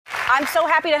I'm so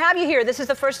happy to have you here. This is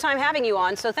the first time having you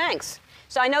on, so thanks.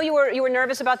 So I know you were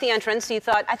nervous about the entrance. You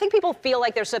thought, I think people feel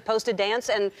like they're supposed to dance,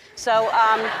 and so,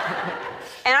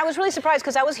 and I was really surprised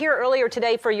because I was here earlier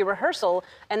today for your rehearsal,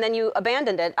 and then you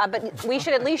abandoned it. But we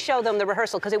should at least show them the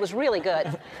rehearsal because it was really good.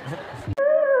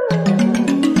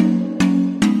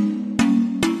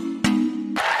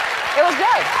 It was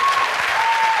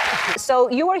good. So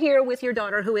you are here with your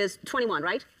daughter, who is 21,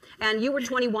 right? And you were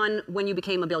 21 when you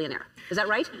became a billionaire. Is that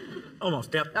right?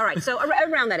 Almost, yep. All right, so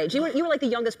around that age. You were like the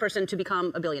youngest person to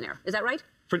become a billionaire. Is that right?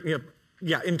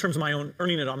 Yeah, in terms of my own,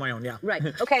 earning it on my own, yeah. Right,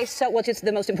 okay, so, which is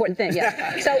the most important thing,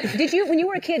 yeah. So did you, when you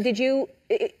were a kid, did you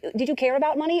care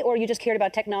about money, or you just cared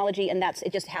about technology and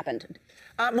it just happened?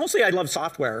 Mostly I love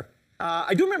software.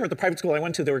 I do remember at the private school I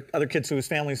went to, there were other kids whose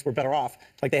families were better off.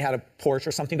 Like they had a Porsche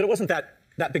or something, but it wasn't that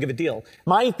big of a deal.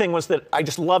 My thing was that I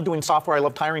just loved doing software, I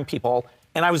loved hiring people,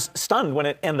 and I was stunned when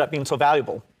it ended up being so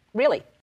valuable. Really?